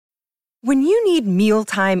When you need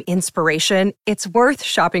mealtime inspiration, it's worth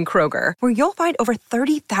shopping Kroger, where you'll find over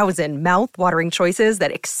 30,000 mouth-watering choices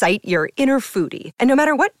that excite your inner foodie. And no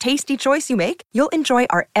matter what tasty choice you make, you'll enjoy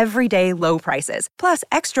our everyday low prices, plus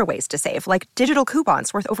extra ways to save, like digital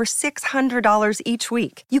coupons worth over $600 each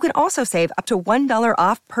week. You can also save up to $1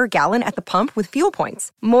 off per gallon at the pump with fuel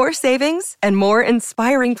points. More savings and more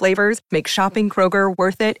inspiring flavors make shopping Kroger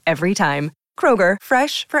worth it every time. Kroger,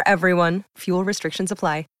 fresh for everyone. Fuel restrictions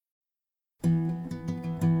apply.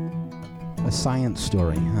 A science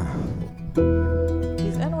story, huh?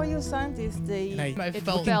 These NYU scientists, I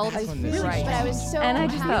felt right. But I was so And I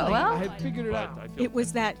just thought, well, I had figured it out. It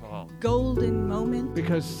was that golden moment.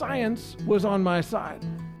 Because science was on my side.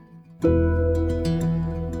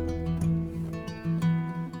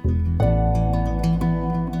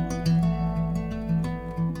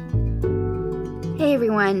 Hey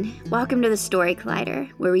everyone, welcome to the Story Collider,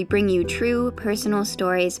 where we bring you true personal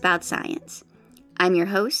stories about science. I'm your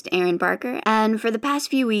host, Erin Barker, and for the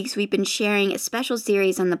past few weeks we've been sharing a special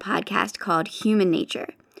series on the podcast called Human Nature,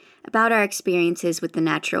 about our experiences with the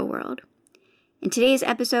natural world. In today's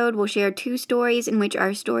episode, we'll share two stories in which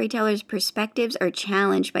our storytellers' perspectives are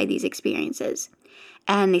challenged by these experiences,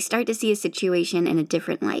 and they start to see a situation in a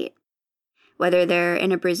different light, whether they're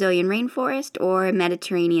in a Brazilian rainforest or a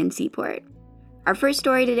Mediterranean seaport. Our first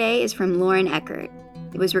story today is from Lauren Eckert.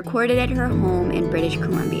 It was recorded at her home in British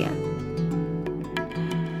Columbia.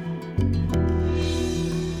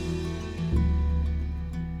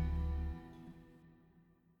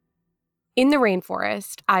 in the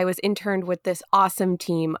rainforest, I was interned with this awesome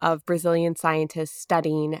team of Brazilian scientists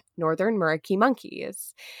studying northern Muriqui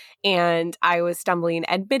monkeys. And I was stumbling,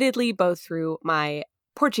 admittedly, both through my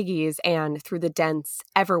Portuguese and through the dense,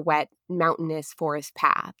 ever-wet, mountainous forest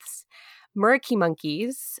paths. Muriqui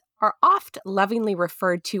monkeys are oft lovingly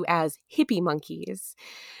referred to as hippie monkeys.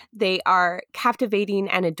 They are captivating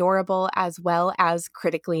and adorable as well as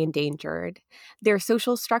critically endangered. Their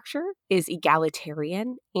social structure is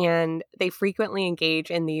egalitarian, and they frequently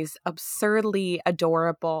engage in these absurdly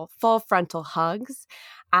adorable full frontal hugs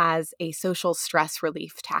as a social stress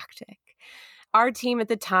relief tactic. Our team at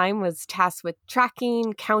the time was tasked with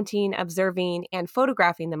tracking, counting, observing, and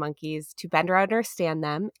photographing the monkeys to better understand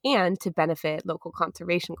them and to benefit local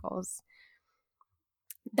conservation goals.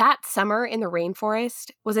 That summer in the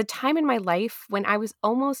rainforest was a time in my life when I was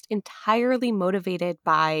almost entirely motivated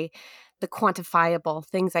by the quantifiable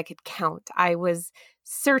things I could count. I was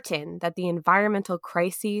certain that the environmental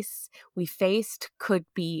crises we faced could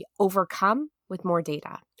be overcome with more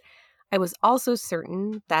data. I was also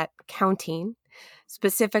certain that counting,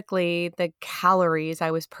 specifically the calories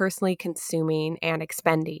I was personally consuming and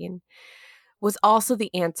expending, was also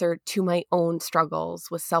the answer to my own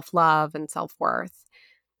struggles with self-love and self-worth.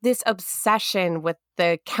 This obsession with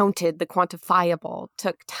the counted, the quantifiable,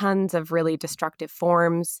 took tons of really destructive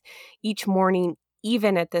forms. Each morning,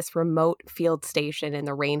 even at this remote field station in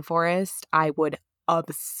the rainforest, I would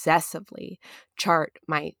obsessively chart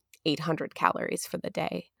my 800 calories for the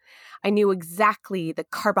day. I knew exactly the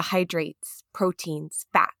carbohydrates, proteins,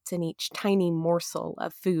 fats in each tiny morsel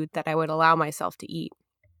of food that I would allow myself to eat.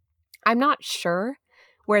 I'm not sure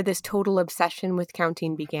where this total obsession with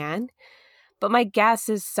counting began, but my guess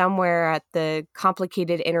is somewhere at the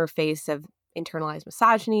complicated interface of internalized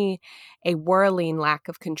misogyny, a whirling lack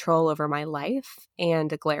of control over my life,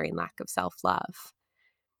 and a glaring lack of self-love.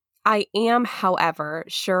 I am, however,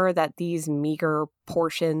 sure that these meager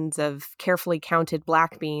portions of carefully counted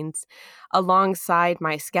black beans, alongside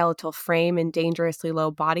my skeletal frame and dangerously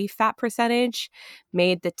low body fat percentage,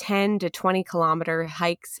 made the 10 to 20 kilometer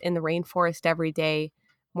hikes in the rainforest every day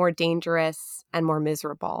more dangerous and more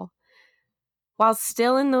miserable. While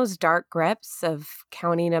still in those dark grips of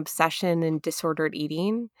counting obsession and disordered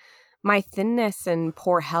eating, my thinness and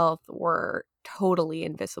poor health were totally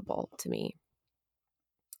invisible to me.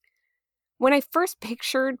 When I first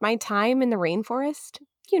pictured my time in the rainforest,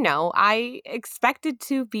 I expected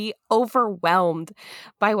to be overwhelmed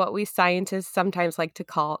by what we scientists sometimes like to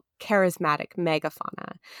call charismatic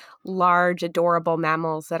megafauna, large, adorable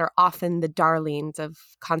mammals that are often the darlings of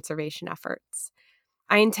conservation efforts.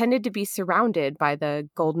 I intended to be surrounded by the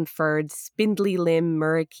golden-furred, spindly-limbed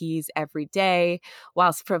muriquis every day,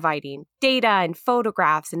 whilst providing data and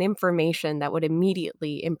photographs and information that would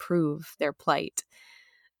immediately improve their plight.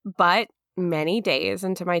 But many days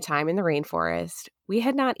into my time in the rainforest, we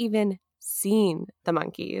had not even seen the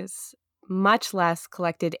monkeys, much less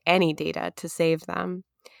collected any data to save them.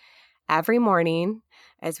 Every morning,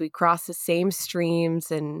 as we crossed the same streams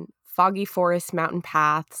and foggy forest mountain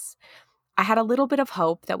paths, I had a little bit of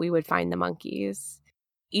hope that we would find the monkeys.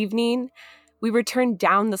 Evening We returned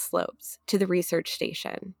down the slopes to the research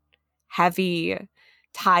station, heavy,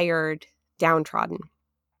 tired, downtrodden.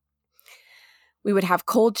 We would have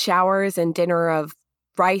cold showers and dinner of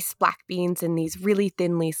rice, black beans, and these really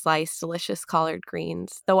thinly sliced, delicious collard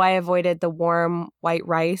greens, though I avoided the warm white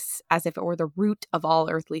rice as if it were the root of all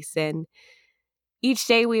earthly sin. Each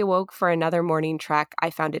day we awoke for another morning trek,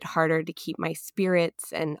 I found it harder to keep my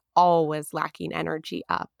spirits and always lacking energy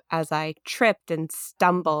up as I tripped and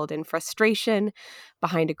stumbled in frustration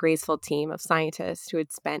behind a graceful team of scientists who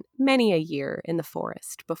had spent many a year in the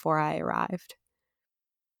forest before I arrived.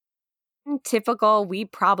 Typical, we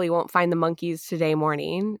probably won't find the monkeys today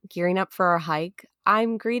morning. Gearing up for our hike,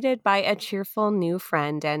 I'm greeted by a cheerful new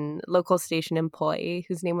friend and local station employee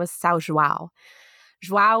whose name was Sao Joao.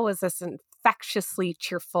 Joao was this infectiously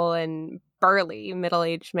cheerful and burly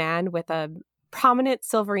middle-aged man with a prominent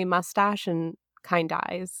silvery mustache and kind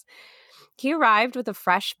eyes. He arrived with a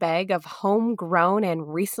fresh bag of homegrown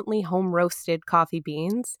and recently home-roasted coffee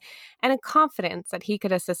beans and a confidence that he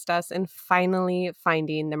could assist us in finally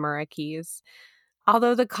finding the Muriquis.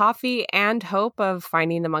 Although the coffee and hope of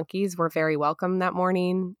finding the monkeys were very welcome that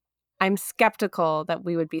morning, I'm skeptical that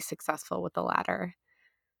we would be successful with the latter.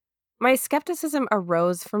 My skepticism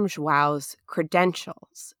arose from Joao's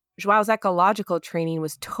credentials. Joao's ecological training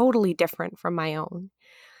was totally different from my own.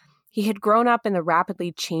 He had grown up in the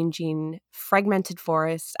rapidly changing, fragmented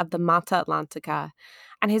forests of the Mata Atlantica,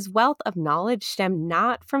 and his wealth of knowledge stemmed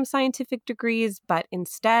not from scientific degrees, but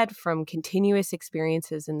instead from continuous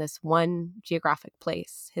experiences in this one geographic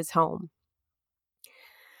place, his home.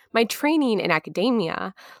 My training in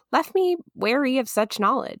academia left me wary of such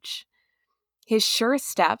knowledge. His sure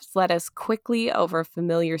steps led us quickly over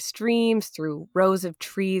familiar streams through rows of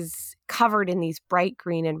trees covered in these bright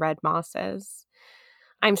green and red mosses.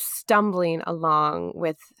 I'm stumbling along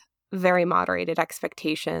with very moderated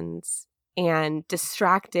expectations and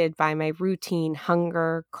distracted by my routine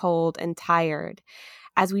hunger, cold, and tired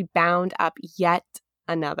as we bound up yet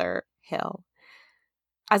another hill.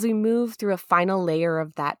 As we moved through a final layer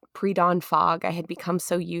of that pre-dawn fog I had become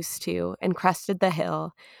so used to and crested the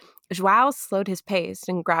hill, Joao slowed his pace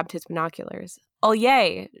and grabbed his binoculars.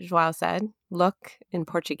 "Olhei," Joao said, "look," in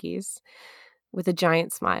Portuguese, with a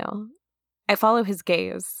giant smile. I follow his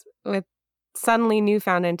gaze with suddenly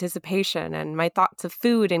newfound anticipation, and my thoughts of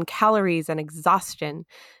food and calories and exhaustion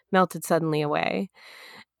melted suddenly away.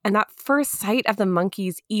 And that first sight of the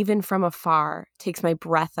monkeys, even from afar, takes my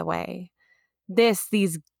breath away.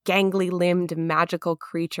 These gangly-limbed magical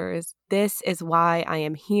creatures, this is why I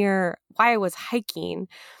am here, why I was hiking,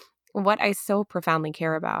 what I so profoundly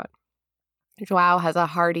care about. Joao has a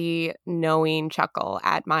hearty, knowing chuckle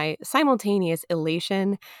at my simultaneous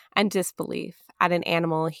elation and disbelief at an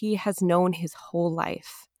animal he has known his whole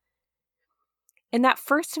life. In that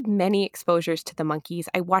first of many exposures to the monkeys,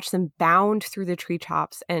 I watched them bound through the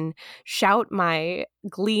treetops and shout my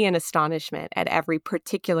glee and astonishment at every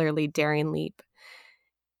particularly daring leap.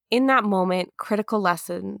 In that moment, critical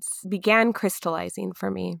lessons began crystallizing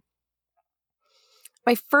for me.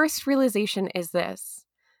 My first realization is this: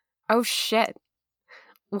 oh shit,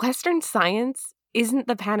 Western science isn't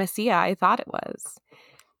the panacea I thought it was.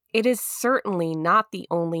 It is certainly not the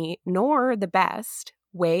only, nor the best,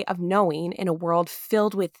 way of knowing in a world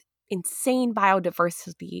filled with insane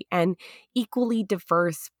biodiversity and equally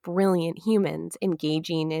diverse, brilliant humans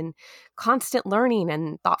engaging in constant learning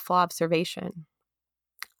and thoughtful observation.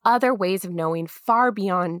 Other ways of knowing far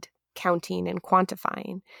beyond counting and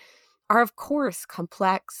quantifying are, of course,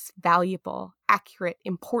 complex, valuable, accurate,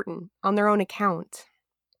 important on their own account.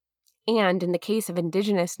 And in the case of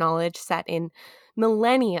indigenous knowledge set in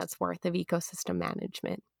millennia's worth of ecosystem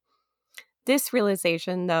management. This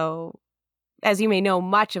realization, though, as you may know,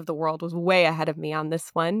 much of the world was way ahead of me on this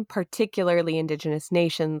one, particularly indigenous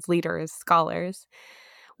nations, leaders, scholars,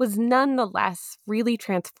 was nonetheless really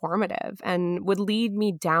transformative and would lead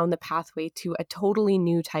me down the pathway to a totally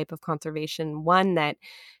new type of conservation, one that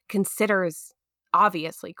considers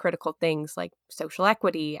obviously critical things like social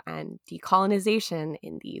equity and decolonization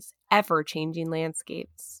in these ever-changing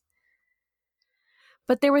landscapes.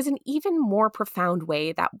 But there was an even more profound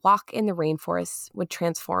way that walk in the rainforest would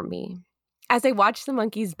transform me. As I watched the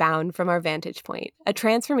monkeys bound from our vantage point, a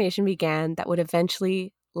transformation began that would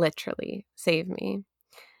eventually, literally, save me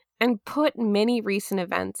and put many recent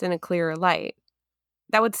events in a clearer light.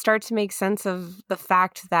 That would start to make sense of the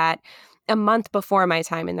fact that a month before my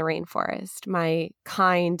time in the rainforest, my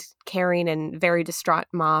kind, caring, and very distraught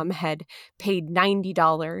mom had paid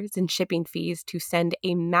 $90 in shipping fees to send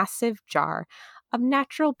a massive jar of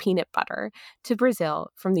natural peanut butter to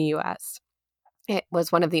Brazil from the U.S. It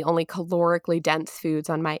was one of the only calorically dense foods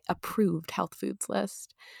on my approved health foods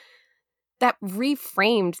list. That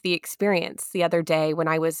reframed the experience the other day when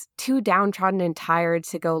I was too downtrodden and tired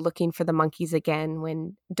to go looking for the monkeys again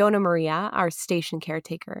when Donna Maria, our station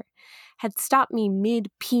caretaker, had stopped me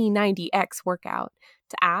mid-P90X workout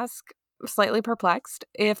to ask, slightly perplexed,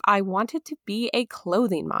 if I wanted to be a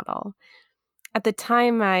clothing model. At the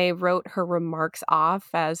time, I wrote her remarks off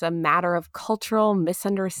as a matter of cultural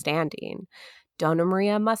misunderstanding. Donna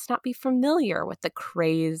Maria must not be familiar with the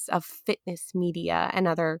craze of fitness media and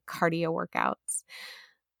other cardio workouts.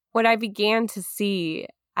 What I began to see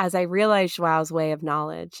as I realized Joao's way of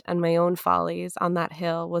knowledge and my own follies on that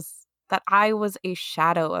hill was that I was a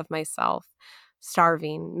shadow of myself,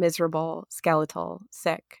 starving, miserable, skeletal,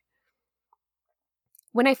 sick.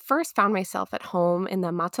 When I first found myself at home in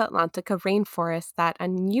the Mata Atlantica rainforest that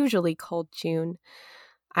unusually cold June,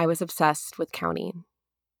 I was obsessed with counting.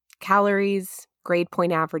 Calories, grade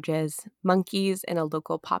point averages, monkeys in a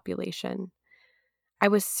local population. I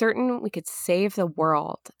was certain we could save the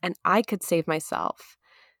world, and I could save myself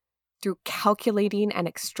through calculating and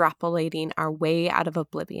extrapolating our way out of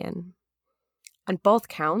oblivion. On both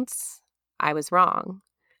counts, I was wrong.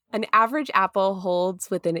 An average apple holds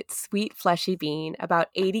within its sweet, fleshy bean about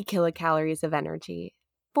 80 kilocalories of energy,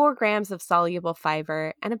 4 grams of soluble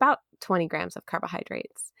fiber, and about 20 grams of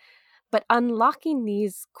carbohydrates. But unlocking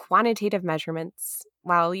these quantitative measurements,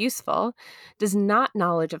 while useful, does not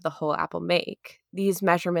knowledge of the whole apple make. These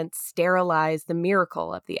measurements sterilize the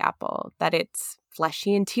miracle of the apple, that its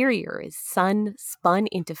fleshy interior is sun spun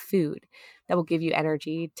into food that will give you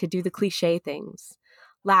energy to do the cliche things.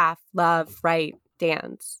 Laugh, love, write,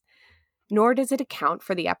 dance. Nor does it account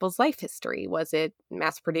for the apple's life history. Was it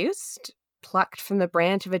mass-produced? Plucked from the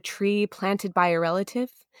branch of a tree planted by a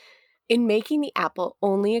relative? In making the apple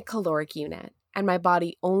only a caloric unit, and my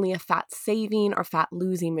body only a fat-saving or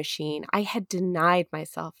fat-losing machine, I had denied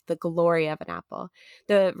myself the glory of an apple,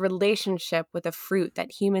 the relationship with a fruit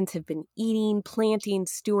that humans have been eating, planting,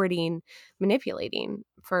 stewarding, manipulating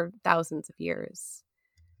for thousands of years.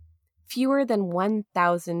 Fewer than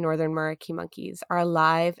 1,000 northern Meraki monkeys are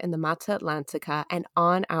alive in the Mata Atlantica and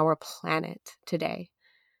on our planet today.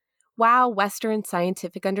 While Western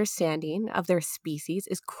scientific understanding of their species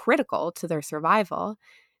is critical to their survival,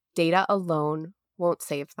 data alone won't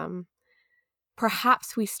save them.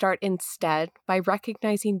 Perhaps we start instead by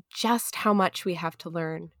recognizing just how much we have to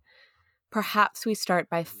learn. Perhaps we start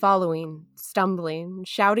by following, stumbling,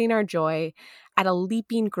 shouting our joy at a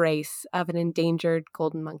leaping grace of an endangered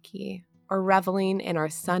golden monkey, or reveling in our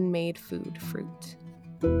sun-made food fruit.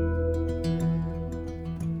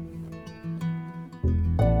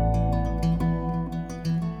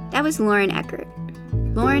 That was Lauren Eckert.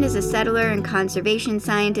 Lauren is a settler and conservation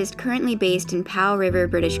scientist currently based in Powell River,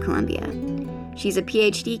 British Columbia. She's a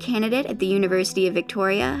PhD candidate at the University of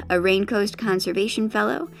Victoria, a Raincoast Conservation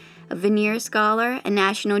Fellow, a Veneer Scholar, a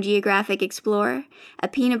National Geographic Explorer, a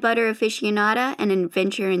peanut butter aficionada, and an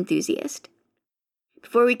adventure enthusiast.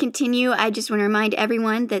 Before we continue, I just want to remind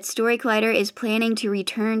everyone that Story Collider is planning to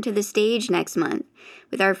return to the stage next month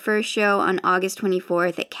with our first show on August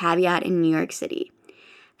 24th at Caveat in New York City.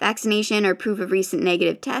 Vaccination or proof of recent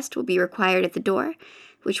negative test will be required at the door,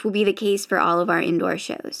 which will be the case for all of our indoor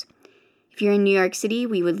shows. If you're in New York City,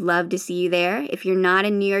 we would love to see you there. If you're not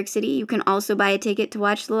in New York City, you can also buy a ticket to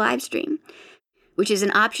watch the live stream, which is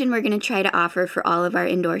an option we're going to try to offer for all of our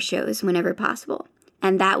indoor shows whenever possible.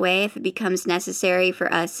 And that way, if it becomes necessary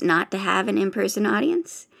for us not to have an in-person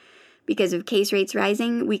audience, because of case rates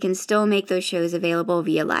rising, we can still make those shows available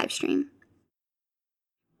via live stream.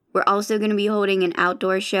 We're also going to be holding an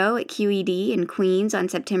outdoor show at QED in Queens on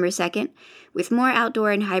September 2nd, with more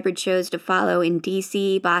outdoor and hybrid shows to follow in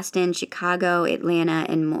DC, Boston, Chicago, Atlanta,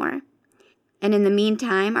 and more. And in the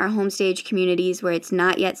meantime, our homestage communities where it's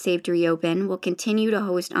not yet safe to reopen will continue to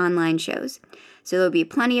host online shows, so there'll be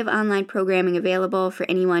plenty of online programming available for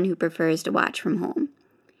anyone who prefers to watch from home.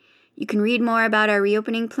 You can read more about our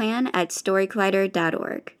reopening plan at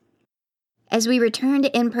storycollider.org. As we return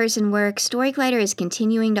to in-person work, Story Collider is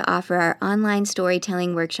continuing to offer our online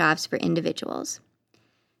storytelling workshops for individuals.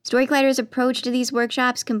 Story Collider's approach to these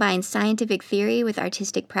workshops combines scientific theory with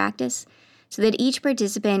artistic practice so that each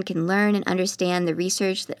participant can learn and understand the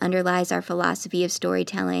research that underlies our philosophy of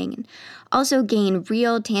storytelling and also gain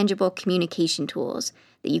real, tangible communication tools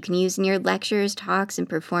that you can use in your lectures, talks, and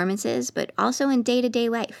performances, but also in day-to-day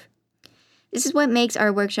life. This is what makes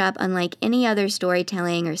our workshop unlike any other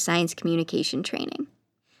storytelling or science communication training.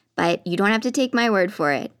 But you don't have to take my word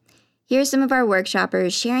for it. Here are some of our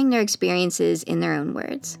workshoppers sharing their experiences in their own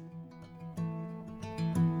words.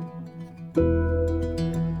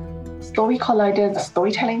 Story Collider's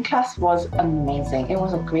storytelling class was amazing. It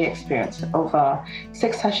was a great experience. Over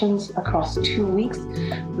 6 sessions across 2 weeks,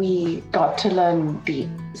 we got to learn the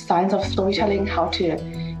science of storytelling, how to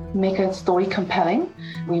make a story compelling.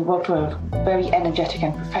 We worked with very energetic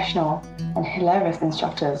and professional and hilarious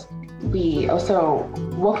instructors. We also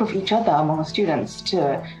worked with each other among the students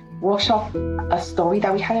to workshop a story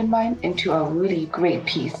that we had in mind into a really great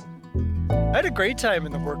piece. I had a great time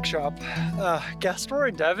in the workshop. Gastor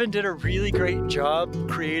and Devin did a really great job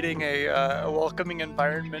creating a welcoming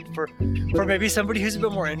environment for maybe somebody who's a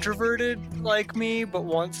bit more introverted like me, but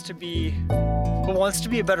wants to be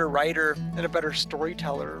a better writer and a better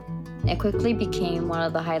storyteller. It quickly became one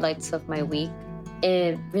of the highlights of my week.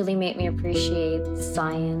 It really made me appreciate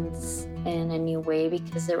science in a new way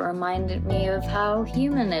because it reminded me of how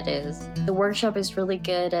human it is. The workshop is really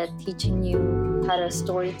good at teaching you how to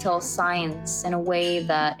storytell science in a way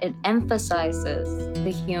that it emphasizes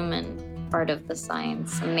the human part of the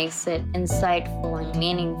science and makes it insightful and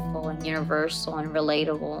meaningful and universal and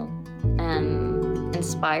relatable and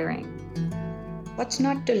inspiring. What's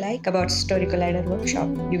not to like about Story Collider workshop?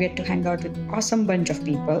 You get to hang out with an awesome bunch of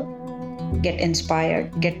people, get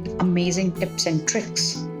inspired, get amazing tips and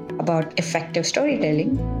tricks about effective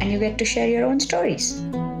storytelling, and you get to share your own stories.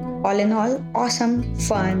 All in all, awesome,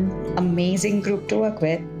 fun, amazing group to work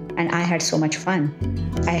with, and I had so much fun.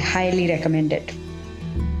 I highly recommend it.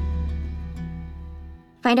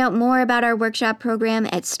 Find out more about our workshop program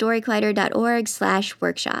at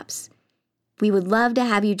storycollider.org/workshops. We would love to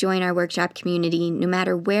have you join our workshop community no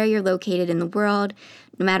matter where you're located in the world,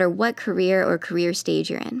 no matter what career or career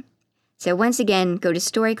stage you're in. So once again, go to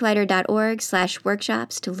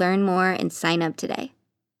storycollider.org/workshops to learn more and sign up today.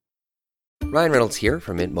 Ryan Reynolds here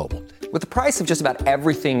from Mint Mobile. With the price of just about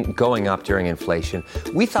everything going up during inflation,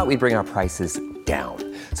 we thought we'd bring our prices down.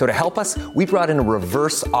 So to help us, we brought in a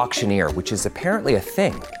reverse auctioneer, which is apparently a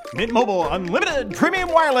thing. Mint Mobile Unlimited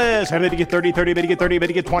Premium Wireless. How to get 30, 30, bit to get 30, bit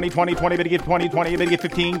to get 20, 20, 20, bit to get 20, 20, bit to get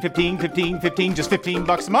 15, 15, 15, 15, just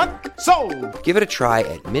 $15 a month? Sold! Give it a try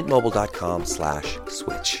at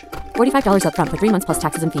mintmobile.com/switch. $45 up front for 3 months plus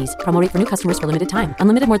taxes and fees. Promo rate for new customers for limited time.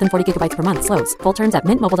 Unlimited more than 40 gigabytes per month. Slows full terms at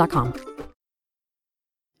mintmobile.com.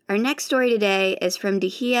 Our next story today is from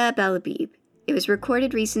Dahia Balabib. It was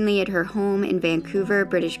recorded recently at her home in Vancouver,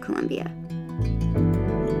 British Columbia.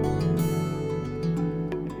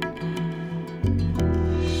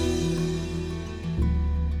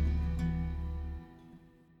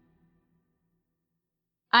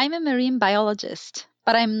 I'm a marine biologist,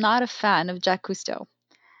 but I'm not a fan of Jacques Cousteau.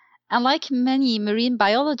 And like many marine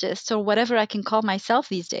biologists, or whatever I can call myself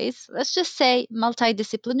these days, let's just say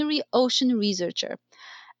multidisciplinary ocean researcher,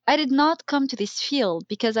 I did not come to this field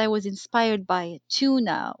because I was inspired by a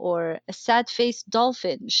tuna or a sad-faced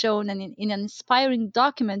dolphin shown in an inspiring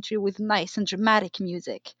documentary with nice and dramatic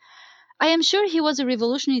music. I am sure he was a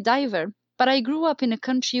revolutionary diver, but I grew up in a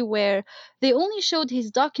country where they only showed his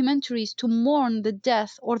documentaries to mourn the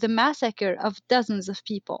death or the massacre of dozens of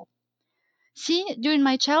people. See, during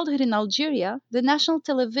my childhood in Algeria, the national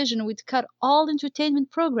television would cut all entertainment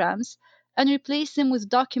programs and replace them with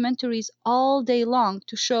documentaries all day long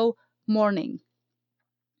to show mourning.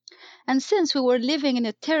 And since we were living in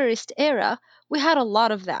a terrorist era, we had a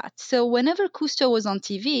lot of that. So whenever Cousteau was on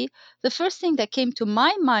TV, the first thing that came to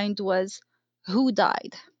my mind was, who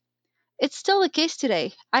died? It's still the case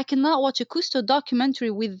today. I cannot watch a Cousteau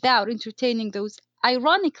documentary without entertaining those,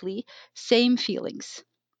 ironically, same feelings.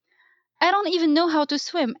 I don't even know how to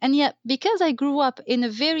swim, and yet because I grew up in a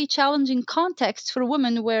very challenging context for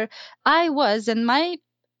women where I was and my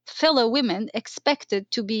fellow women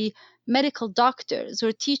expected to be medical doctors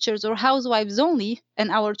or teachers or housewives only,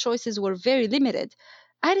 and our choices were very limited,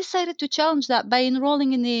 I decided to challenge that by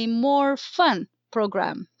enrolling in a more fun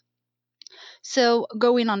program. So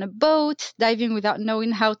going on a boat, diving without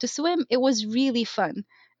knowing how to swim, it was really fun.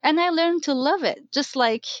 And I learned to love it, just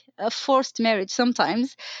like a forced marriage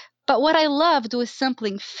sometimes. But what I loved was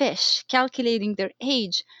sampling fish, calculating their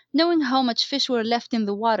age, knowing how much fish were left in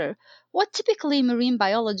the water, what typically marine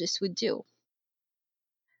biologists would do.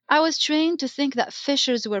 I was trained to think that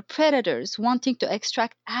fishers were predators, wanting to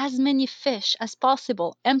extract as many fish as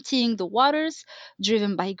possible, emptying the waters,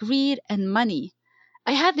 driven by greed and money.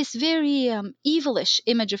 I had this very evilish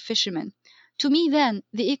image of fishermen. To me then,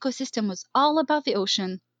 the ecosystem was all about the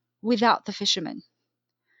ocean without the fishermen.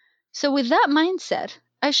 So with that mindset,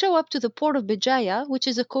 I show up to the port of Béjaïa, which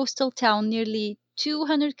is a coastal town nearly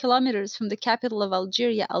 200 kilometers from the capital of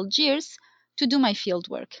Algeria, Algiers, to do my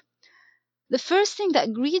fieldwork. The first thing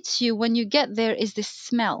that greets you when you get there is the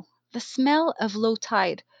smell of low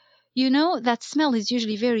tide. You know, that smell is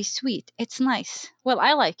usually very sweet. It's nice. Well,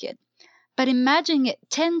 I like it. but imagine it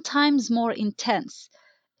 10 times more intense.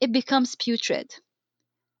 It becomes putrid.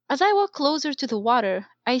 As I walk closer to the water,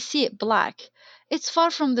 I see it black. It's far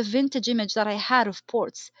from the vintage image that I had of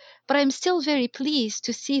ports, but I'm still very pleased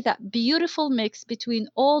to see that beautiful mix between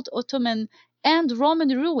old Ottoman and Roman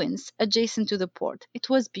ruins adjacent to the port. It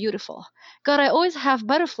was beautiful. God, I always have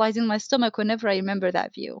butterflies in my stomach whenever I remember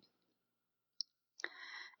that view.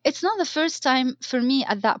 It's not the first time for me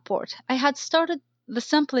at that port. I had started the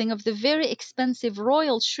sampling of the very expensive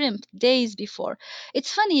royal shrimp days before.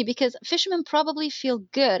 It's funny because fishermen probably feel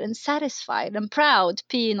good and satisfied and proud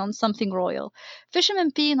peeing on something royal.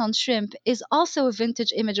 Fishermen peeing on shrimp is also a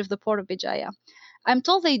vintage image of the port of Bijaya. I'm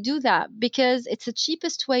told they do that because it's the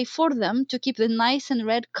cheapest way for them to keep the nice and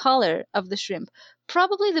red color of the shrimp,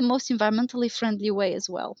 probably the most environmentally friendly way as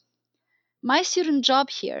well. My student job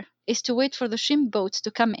here is to wait for the shrimp boats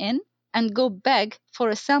to come in and go beg for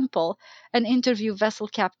a sample and interview vessel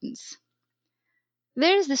captains.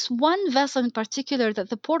 There is this one vessel in particular that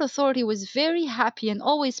the Port Authority was very happy and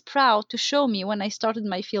always proud to show me when I started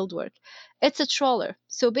my fieldwork. It's a trawler,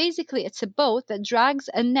 so basically it's a boat that drags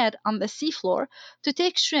a net on the seafloor to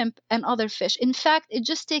take shrimp and other fish. In fact, it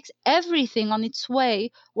just takes everything on its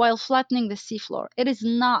way while flattening the seafloor. It is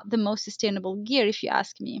not the most sustainable gear, if you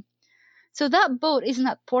ask me. So that boat isn't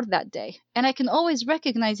at port that day, and I can always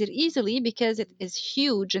recognize it easily because it is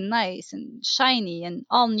huge and nice and shiny and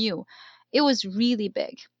all new. It was really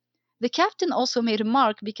big. The captain also made a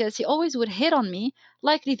mark because he always would hit on me,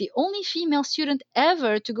 likely the only female student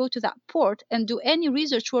ever to go to that port and do any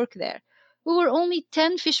research work there. We were only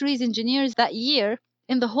 10 fisheries engineers that year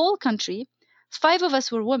in the whole country. 5 of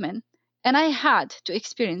us were women, and I had to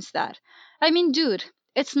experience that. I mean, dude,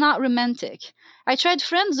 it's not romantic. I tried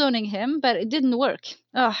friend zoning him, but it didn't work.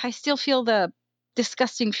 Ugh, I still feel the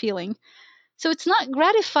disgusting feeling. So it's not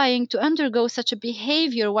gratifying to undergo such a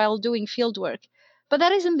behavior while doing fieldwork. But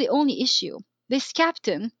that isn't the only issue. This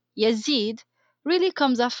captain, Yazid, really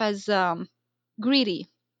comes off as greedy.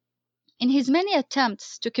 In his many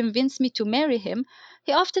attempts to convince me to marry him,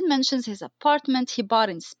 he often mentions his apartment he bought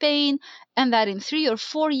in Spain and that in 3 or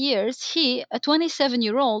 4 years he, a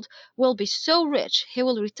 27-year-old, will be so rich he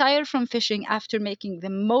will retire from fishing after making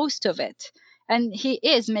the most of it. And he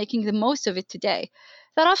is making the most of it today.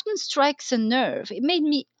 That often strikes a nerve. It made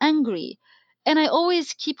me angry. And I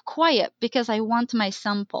always keep quiet because I want my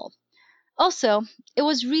sample. Also, it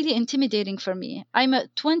was really intimidating for me. I'm a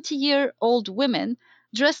 20-year-old woman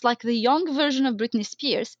dressed like the young version of Britney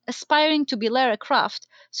Spears, aspiring to be Lara Croft,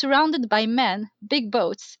 surrounded by men, big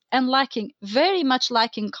boats, and very much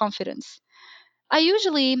lacking confidence. I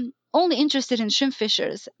usually only interested in shrimp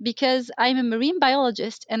fishers because I'm a marine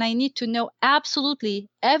biologist and I need to know absolutely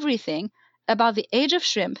everything about the age of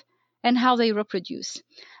shrimp and how they reproduce.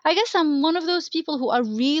 I guess I'm one of those people who are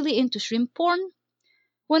really into shrimp porn.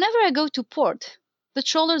 Whenever I go to port, the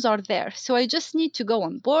trawlers are there, so I just need to go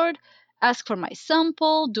on board, ask for my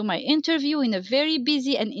sample, do my interview in a very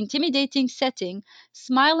busy and intimidating setting,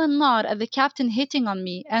 smile and nod at the captain hitting on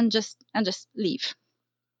me, and just leave.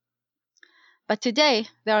 But today,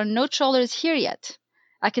 there are no trawlers here yet.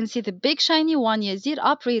 I can see the big shiny one Yazid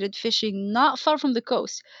operated fishing not far from the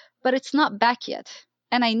coast, but it's not back yet,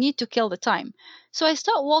 and I need to kill the time. So I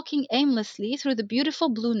start walking aimlessly through the beautiful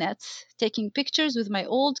blue nets, taking pictures with my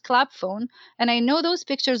old clap phone, and I know those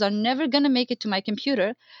pictures are never gonna make it to my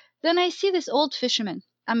computer. Then I see this old fisherman.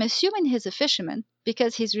 I'm assuming he's a fisherman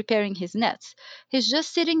because he's repairing his nets. He's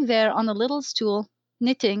just sitting there on a little stool,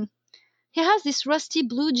 knitting. He has this rusty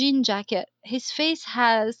blue jean jacket. His face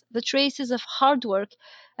has the traces of hard work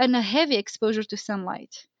and a heavy exposure to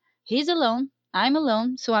sunlight. He's alone. I'm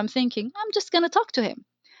alone, so I'm thinking, I'm just gonna talk to him.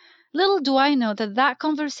 Little do I know that that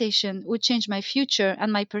conversation would change my future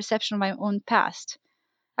and my perception of my own past.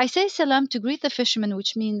 I say salam to greet the fisherman,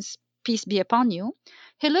 which means peace be upon you.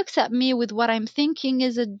 He looks at me with what I'm thinking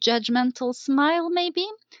is a judgmental smile, maybe,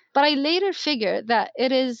 but I later figure that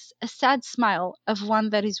it is a sad smile of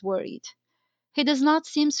one that is worried. He does not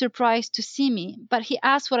seem surprised to see me, but he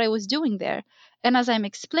asks what I was doing there, and as I'm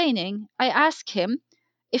explaining, I ask him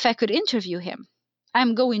if I could interview him.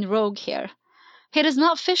 I'm going rogue here. He does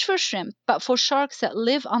not fish for shrimp, but for sharks that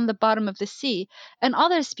live on the bottom of the sea and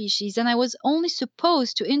other species, and I was only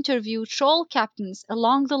supposed to interview trawl captains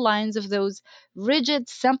along the lines of those rigid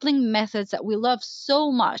sampling methods that we love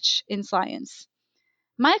so much in science.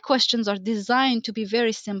 My questions are designed to be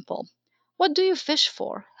very simple. What do you fish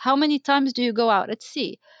for? How many times do you go out at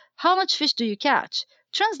sea? How much fish do you catch?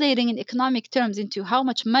 Translating in economic terms into how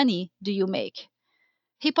much money do you make?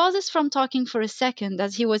 He pauses from talking for a second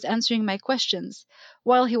as he was answering my questions,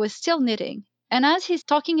 while he was still knitting, and as he's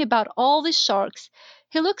talking about all the sharks,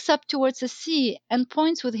 He looks up towards the sea and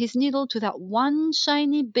points with his needle to that one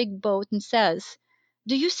shiny big boat and says,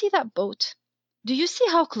 "Do you see that boat? Do you see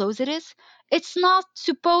how close it is? It's not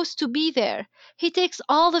supposed to be there. He takes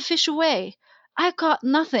all the fish away. I caught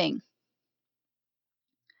nothing."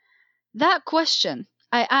 That question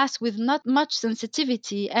I asked with not much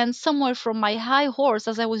sensitivity and somewhere from my high horse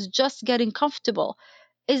as I was just getting comfortable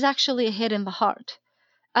is actually a hit in the heart.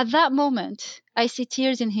 At that moment, I see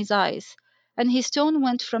tears in his eyes, and his tone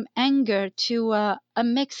went from anger to a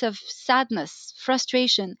mix of sadness,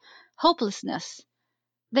 frustration, hopelessness.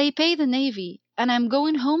 They pay the Navy, and I'm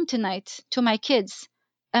going home tonight to my kids,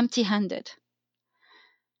 empty-handed.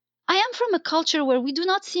 I am from a culture where we do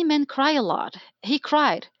not see men cry a lot. He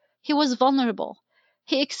cried. He was vulnerable.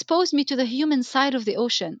 He exposed me to the human side of the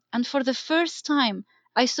ocean, and for the first time,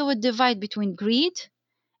 I saw a divide between greed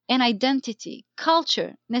and identity,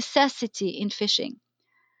 culture, necessity in fishing.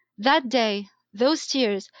 That day, those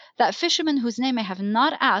tears, that fisherman whose name I have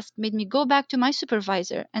not asked made me go back to my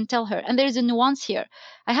supervisor and tell her, and there's a nuance here,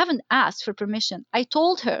 I haven't asked for permission. I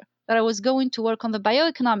told her that I was going to work on the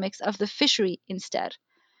bioeconomics of the fishery instead.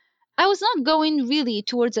 I was not going really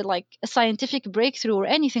towards a scientific breakthrough or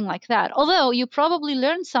anything like that, although you probably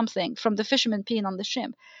learned something from the fisherman peeing on the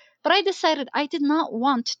shrimp. But I decided I did not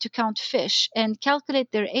want to count fish and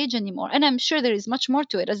calculate their age anymore, and I'm sure there is much more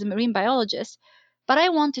to it as a marine biologist, but I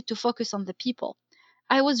wanted to focus on the people.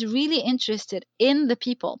 I was really interested in the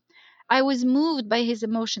people. I was moved by his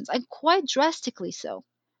emotions, and quite drastically so.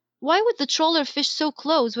 Why would the trawler fish so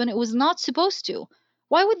close when it was not supposed to?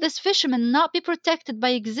 Why would this fisherman not be protected by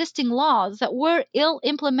existing laws that were ill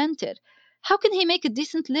implemented? How can he make a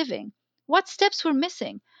decent living? What steps were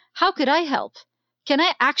missing? How could I help? Can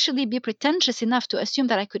I actually be pretentious enough to assume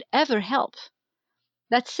that I could ever help?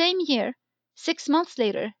 That same year, 6 months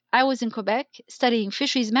later, I was in Quebec studying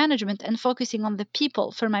fisheries management and focusing on the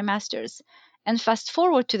people for my master's. And fast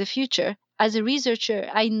forward to the future, as a researcher,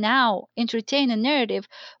 I now entertain a narrative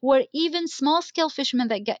where even small-scale fishermen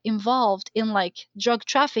that get involved in drug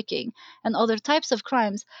trafficking and other types of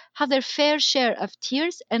crimes have their fair share of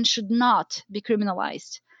tears and should not be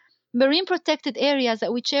criminalized. Marine protected areas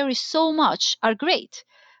that we cherish so much are great,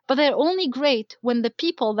 but they're only great when the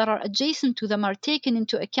people that are adjacent to them are taken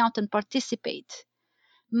into account and participate.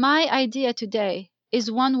 My idea today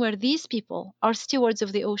is one where these people are stewards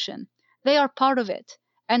of the ocean. They are part of it,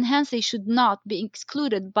 and hence they should not be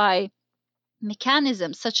excluded by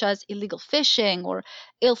mechanisms such as illegal fishing or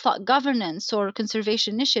ill-thought governance or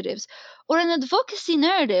conservation initiatives, or an advocacy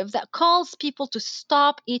narrative that calls people to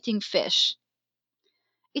stop eating fish.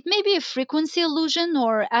 It may be a frequency illusion,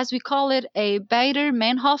 or as we call it, a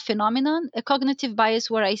Baader-Meinhof phenomenon, a cognitive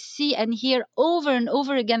bias where I see and hear over and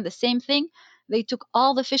over again the same thing. They took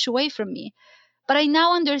all the fish away from me. But I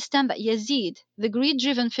now understand that Yazid, the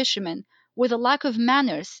greed-driven fisherman, with a lack of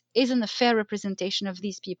manners, isn't a fair representation of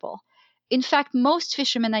these people. In fact, most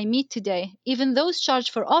fishermen I meet today, even those charged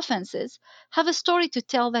for offenses, have a story to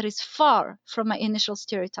tell that is far from my initial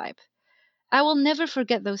stereotype. I will never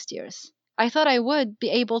forget those tears. I thought I would be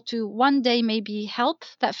able to one day maybe help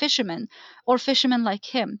that fisherman or fishermen like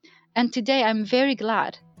him, and today I'm very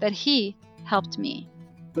glad that he helped me.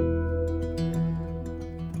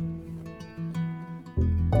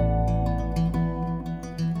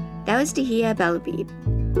 That was Dahia Belhabib.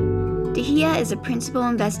 Dahia is a principal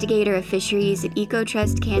investigator of fisheries at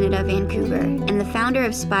EcoTrust Canada, Vancouver, and the founder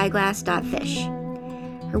of Spyglass.fish.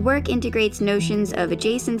 Her work integrates notions of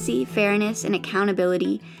adjacency, fairness, and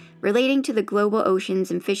accountability relating to the global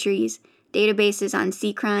oceans and fisheries, databases on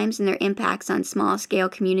sea crimes and their impacts on small-scale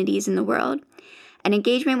communities in the world, and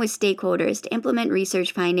engagement with stakeholders to implement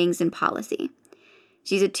research findings and policy.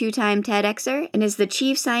 She's a 2-time TEDxer and is the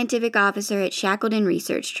Chief Scientific Officer at Shackleton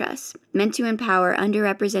Research Trust, meant to empower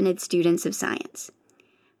underrepresented students of science.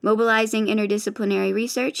 Mobilizing interdisciplinary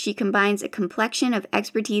research, she combines a complexion of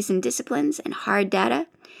expertise in disciplines and hard data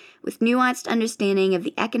with nuanced understanding of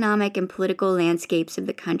the economic and political landscapes of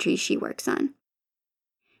the countries she works on.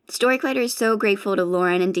 The Story Collider is so grateful to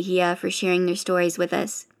Lauren and Dahia for sharing their stories with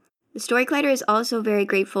us. The Story Collider is also very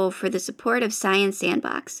grateful for the support of Science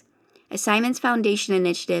Sandbox, a Simons Foundation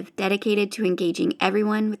initiative dedicated to engaging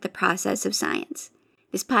everyone with the process of science.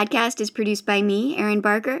 This podcast is produced by me, Erin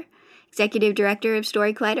Barker, Executive Director of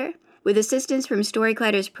Story Collider, with assistance from Story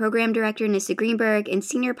Collider's Program Director Nissa Greenberg and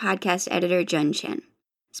Senior Podcast Editor Jun Chen.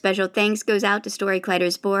 Special thanks goes out to Story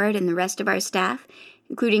Collider's board and the rest of our staff,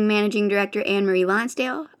 including Managing Director Anne-Marie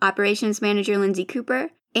Lonsdale, Operations Manager Lindsay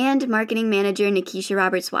Cooper, and Marketing Manager Nikisha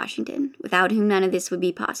Roberts-Washington, without whom none of this would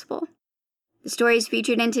be possible. The stories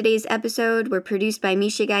featured in today's episode were produced by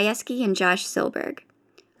Misha Gajewski and Josh Silberg.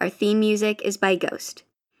 Our theme music is by Ghost.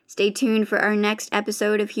 Stay tuned for our next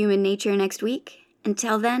episode of Human Nature next week.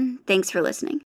 Until then, thanks for listening.